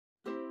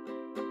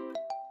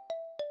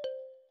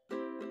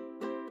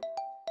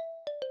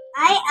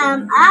I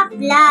am a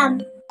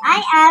plum.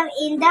 I am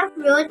in the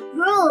fruit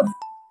group.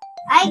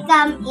 I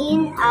come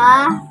in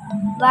a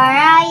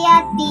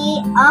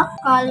variety of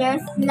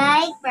colors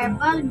like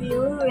purple,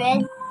 blue,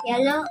 red,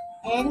 yellow,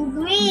 and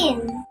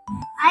green.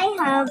 I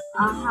have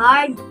a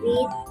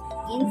heartbeat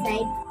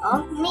inside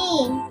of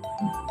me.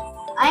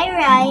 I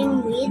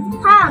rhyme with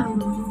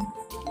hum.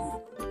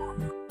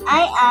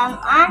 I am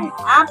an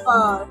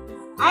apple.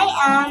 I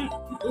am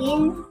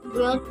in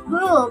fruit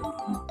group.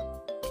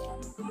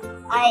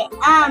 I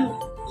am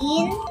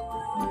in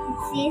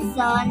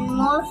season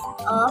most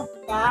of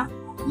the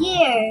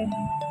year.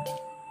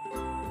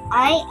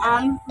 I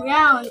am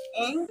round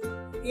and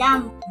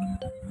plump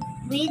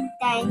with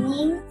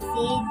tiny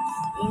seeds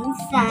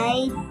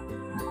inside.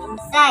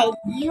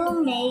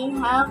 You may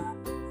have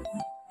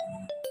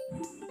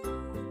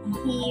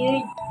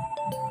heard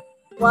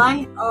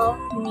one of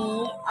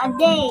me a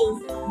day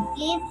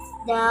keeps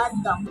the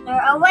doctor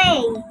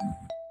away.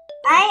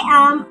 I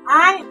am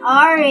an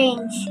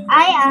orange.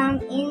 I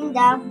am in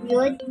the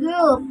fruit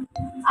group.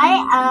 I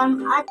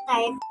am a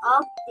type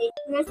of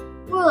citrus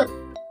fruit.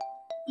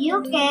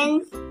 You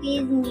can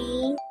squeeze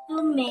me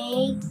to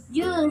make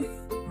juice.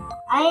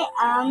 I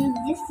am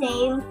the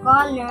same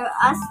color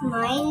as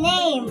my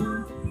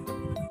name.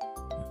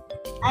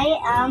 I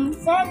am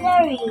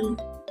celery.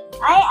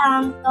 I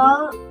am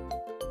tall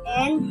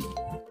and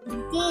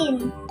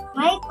thin.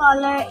 My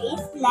color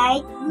is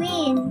light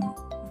green.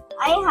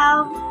 I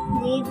have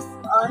leaves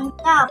on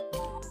top.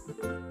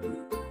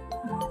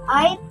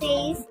 I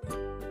taste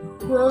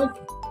good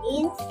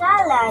in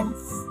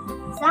salads.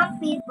 Some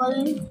people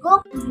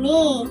cook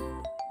me.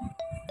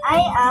 I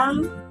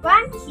am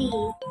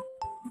crunchy.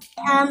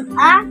 I am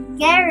a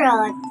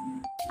carrot.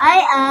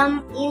 I am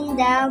in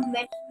the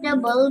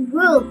vegetable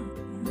group.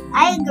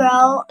 I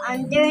grow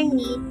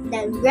underneath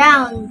the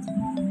ground.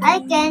 I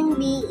can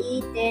be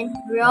eaten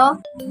raw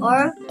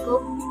or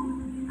cooked.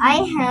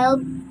 I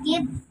help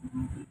keep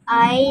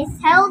eyes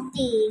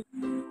healthy.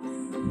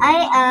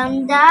 I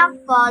am the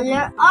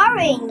color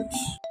orange.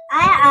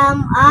 I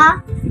am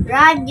a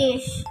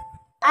radish.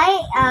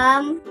 I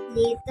am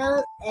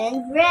little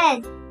and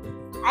red.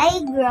 I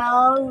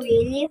grow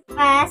really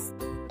fast,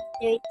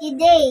 30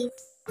 days.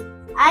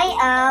 I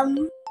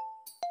am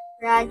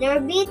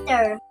rather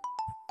bitter.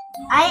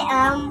 I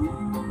am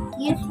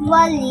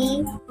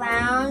usually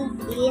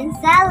found in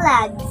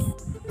salads.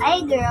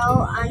 I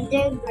grow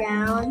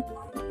underground.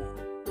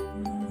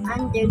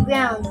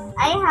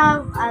 I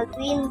have a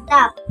green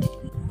top.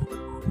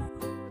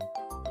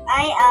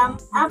 I am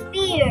a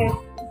pear.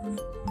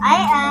 I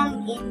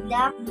am in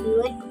the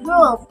fruit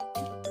group.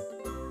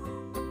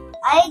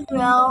 I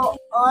grow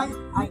on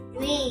a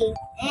tree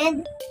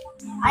and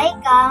I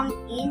come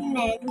in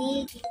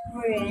many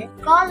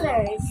different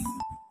colors.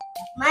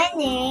 My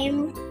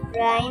name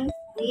rhymes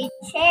with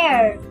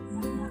chair,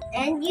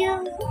 and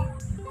you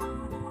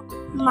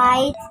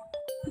might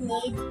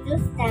need to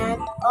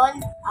stand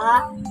on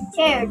a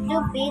chair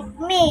to pick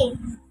me.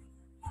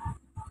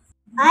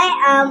 I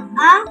am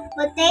a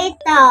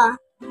potato.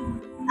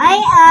 I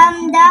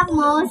am the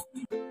most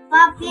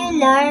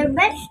popular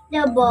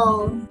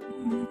vegetable.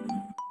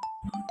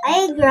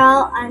 I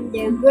grow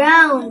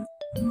underground.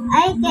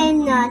 I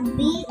cannot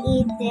be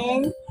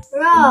eaten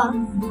raw.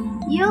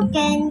 You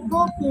can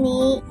cook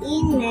me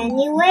in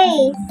many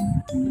ways.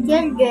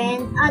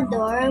 Children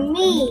adore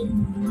me.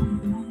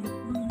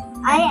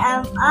 I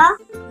am a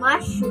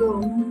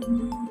mushroom.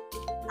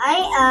 I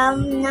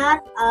am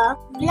not a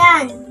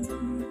plant.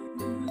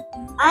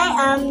 I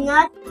am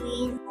not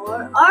green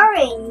or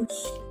orange.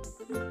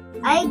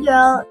 I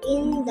grow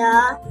in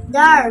the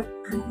dark.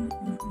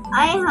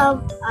 I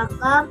have a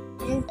cup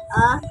and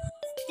a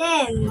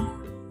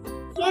stem.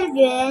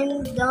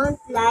 Children don't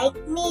like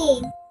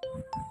me.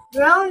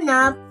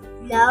 Grown-ups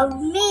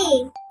love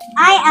me.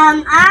 I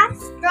am a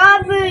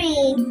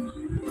strawberry.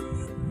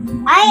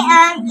 I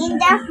am in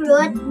the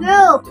fruit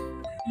group.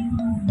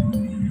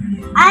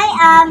 I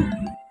am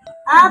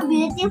a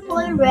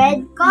beautiful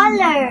red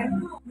color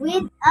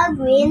with a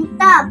green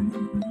top.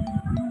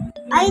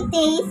 I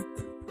taste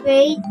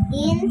great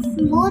in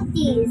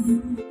smoothies,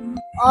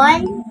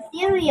 on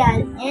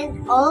cereal,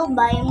 and all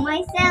by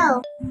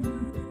myself.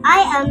 I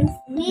am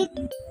sweet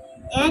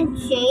and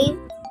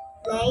shaped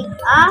like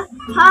a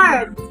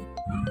heart.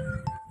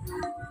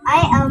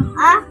 I am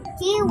a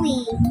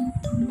kiwi.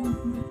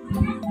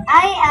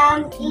 I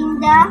am in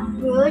the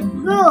fruit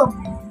group.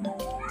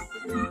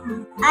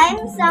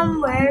 I'm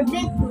somewhere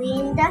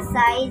between the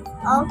size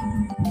of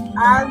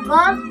a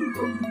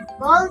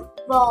golf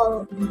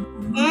ball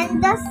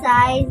and the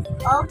size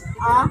of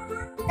a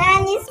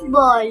tennis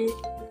ball.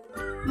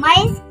 My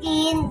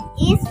skin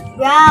is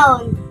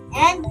brown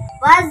and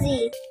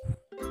fuzzy.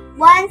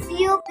 Once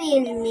you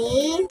peel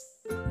me,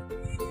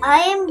 I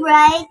am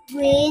bright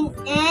green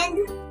and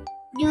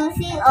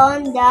juicy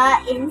on the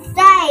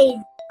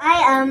inside. I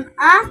am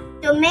a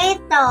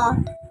tomato.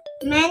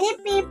 Many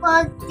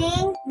people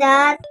think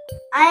that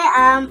I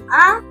am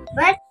a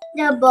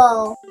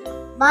vegetable,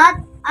 but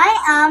I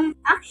am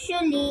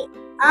actually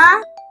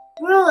a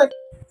fruit.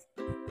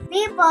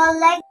 People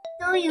like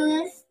to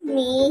use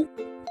me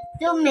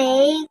to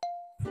make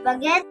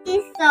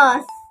spaghetti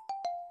sauce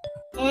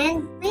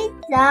and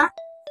pizza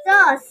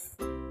sauce.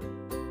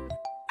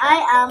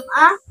 I am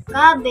a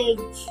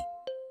cabbage.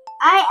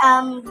 I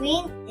am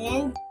green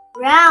and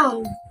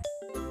round.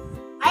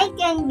 I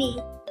can be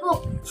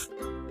cooked.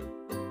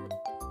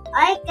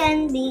 I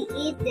can be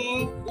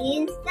eaten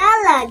in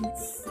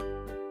salads.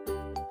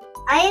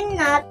 I am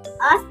not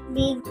as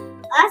big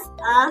as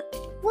a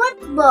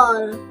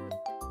football.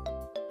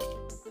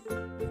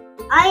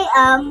 I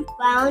am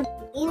found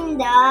in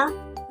the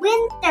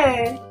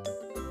winter.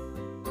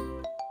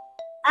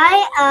 I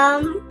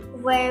am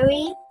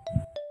very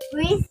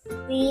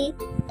crispy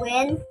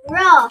when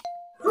raw.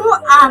 Who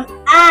am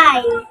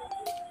I?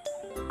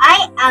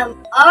 I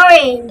am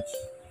orange.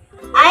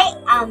 I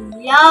am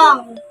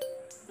long.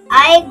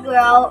 I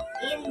grow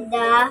in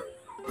the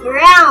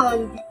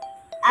ground.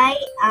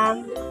 I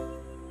am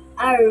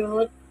a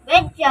root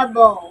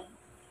vegetable.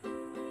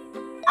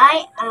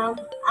 I am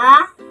a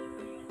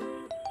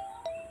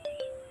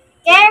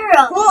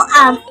carrot. Who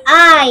am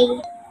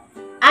I?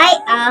 I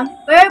am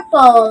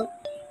purple.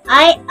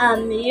 I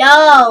am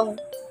long.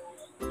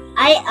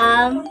 I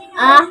am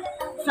a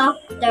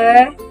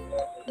softer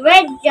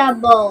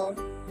vegetable.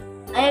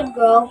 I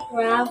grow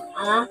from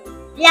a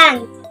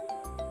plant.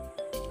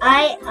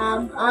 I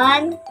am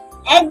an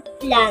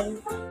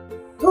eggplant.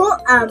 Who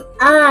am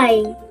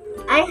I?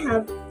 I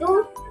have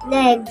 2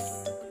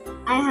 legs.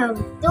 I have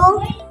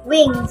 2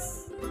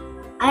 wings.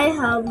 I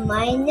have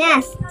my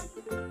nest.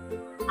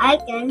 I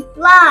can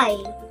fly.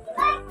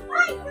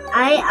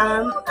 I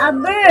am a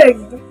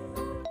bird.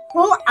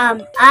 Who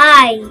am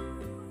I?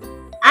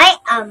 I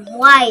am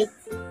white.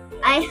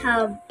 I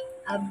have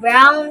a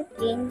brown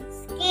pink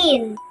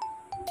skin.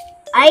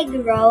 I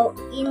grow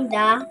in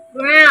the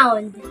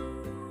ground.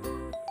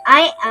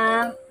 I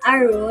am a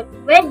root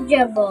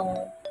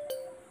vegetable.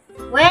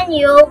 When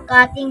you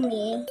cutting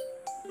me,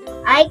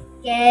 I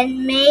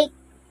can make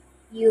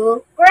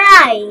you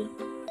cry.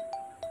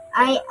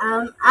 I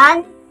am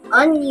an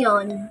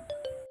onion.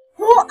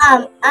 Who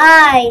am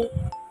I?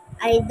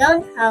 I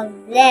don't have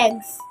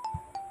legs.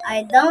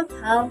 I don't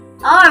have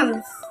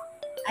arms.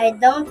 I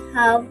don't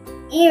have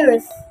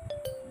ears.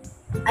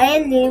 I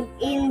live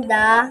in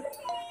the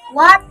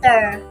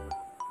water.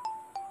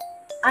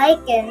 I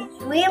can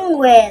swim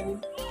well.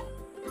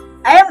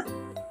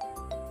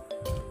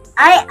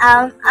 I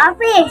am a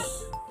fish.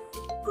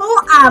 Who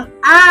am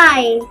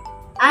I?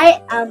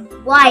 I am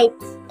white.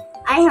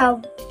 I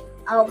have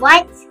a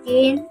white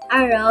skin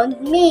around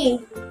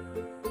me.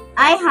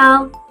 I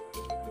have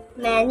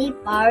many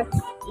parts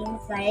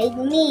inside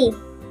me.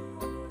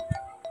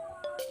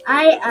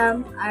 I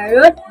am a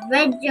root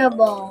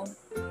vegetable.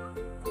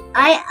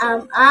 I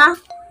am a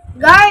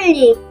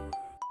garlic.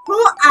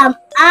 Who am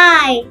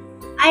I?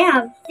 I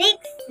have 6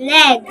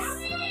 legs.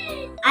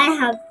 I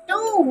have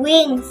 2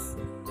 wings.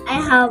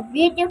 I have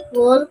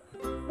beautiful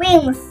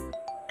wings.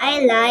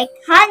 I like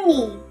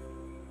honey.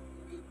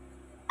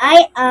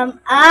 I am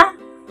a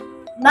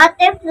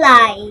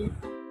butterfly.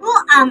 Who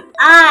am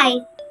I?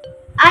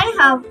 I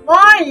have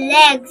 4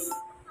 legs.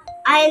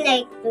 I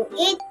like to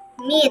eat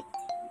meat.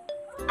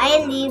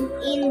 I live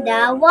in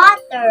the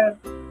water.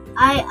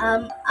 I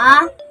am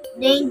a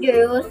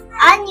dangerous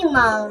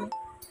animal.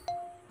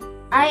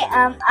 I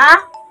am a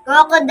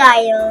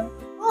crocodile.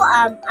 Who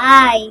am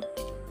I?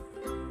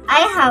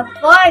 I have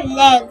 4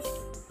 legs.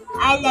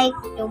 I like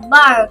to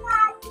bark.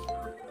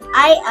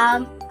 I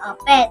am a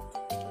pet.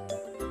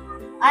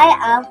 I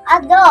am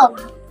a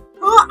dog.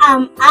 Who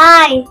am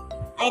I?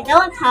 I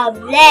don't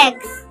have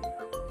legs.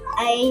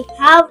 I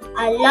have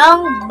a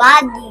long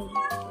body.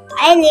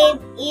 I live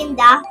in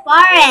the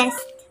forest.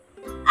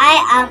 I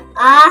am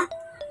a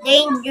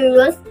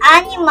dangerous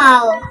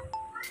animal.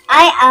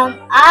 I am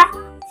a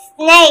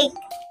snake.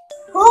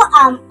 Who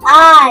am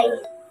I?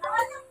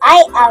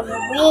 I am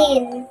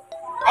green.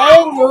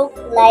 I look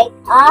like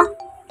a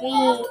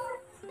tree.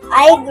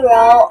 I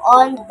grow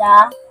on the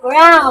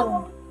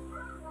ground.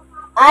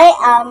 I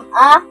am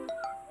a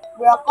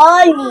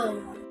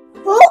broccoli.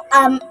 Who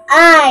am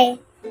I?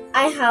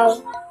 I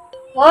have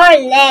 4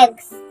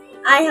 legs.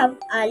 I have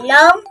a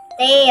long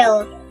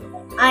tail.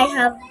 I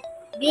have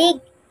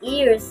big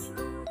ears.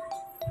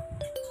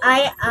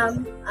 I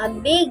am a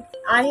big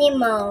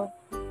animal.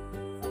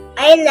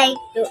 I like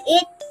to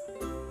eat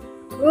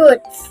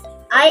fruits.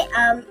 I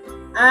am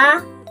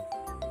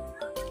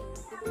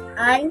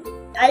an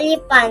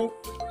elephant.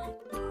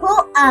 Who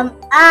am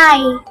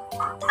I?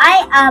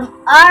 I am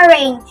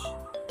orange.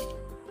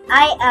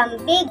 I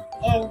am big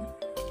and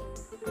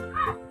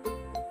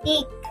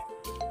thick.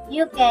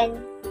 You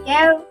can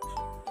carve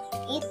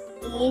it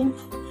in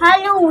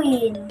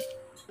Halloween.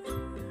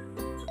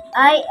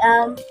 I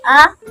am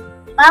a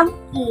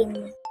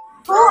pumpkin.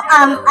 Who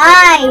am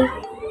I?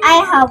 I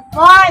have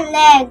 4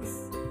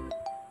 legs.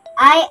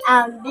 I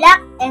am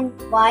black and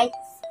white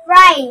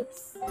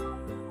stripes.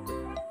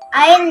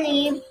 I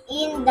live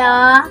in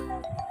the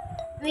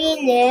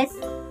treeless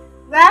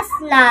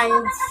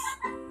grasslands.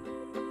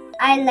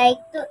 I like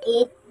to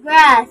eat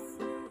grass.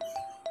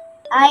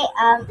 I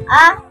am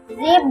a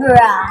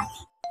zebra.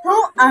 Who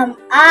am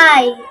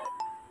I?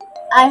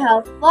 I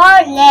have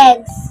 4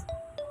 legs.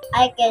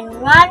 I can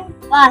run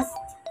fast.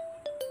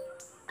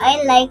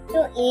 I like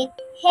to eat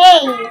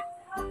hay.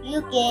 You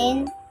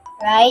can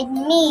ride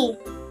me.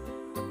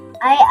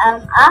 I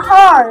am a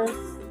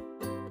horse.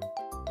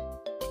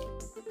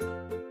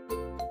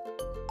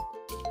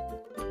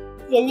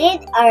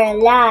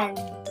 Silid-aralan.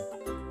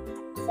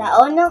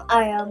 Sa unang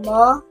araw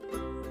mo,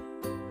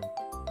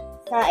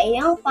 sa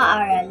iyong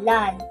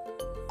paaralan,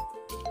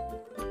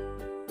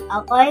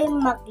 ako'y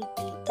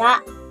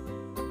makikita,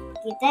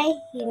 kita'y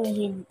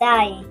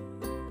hinihintay.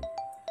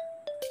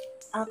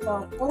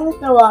 Ako kung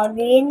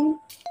tawagin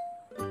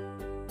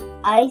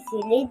ay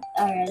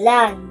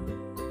silid-aralan.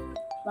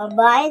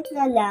 Babae at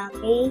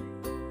lalaki,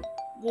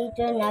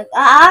 dito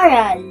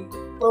nag-aaral.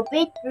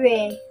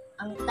 Pupitre,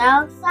 ang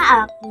tawag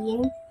sa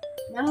akin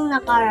ng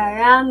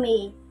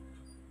nakararami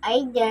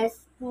ay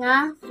desk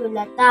na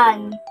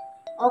sulatan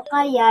o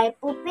kaya'y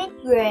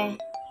pupitre.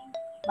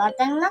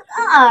 Batang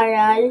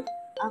nag-aaral,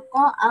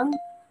 ako ang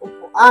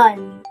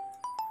upuan.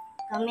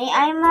 Kami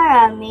ay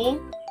marami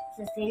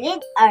sa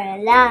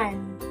silid-aralan.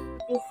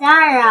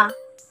 Pisara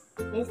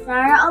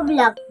o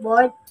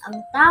blackboard ang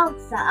tawag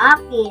sa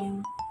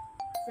akin.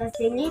 Sa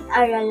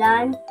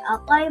silid-aralan,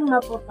 ako'y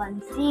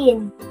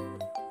mapapansin.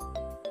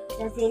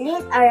 Sa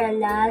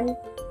silid-aralan,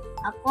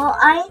 ako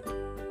ay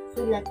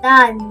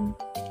sulatan.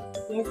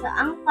 Kesa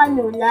ang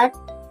panulat,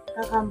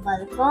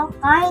 kakambal ko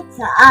kahit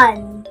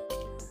saan.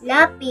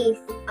 Lapis,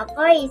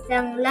 ako'y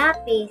isang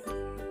lapis.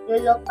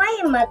 Dulo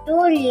ko'y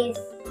matulis.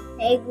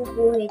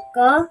 Naiguguhit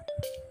ko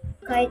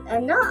kahit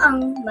ano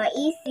ang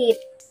maisip.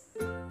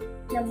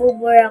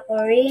 Nabubura ko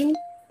rin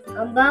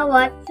ang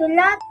bawat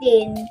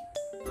sulatin.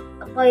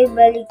 Ako'y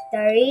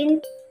baliktarin,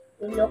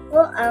 ulo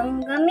ko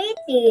ang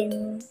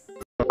gamitin.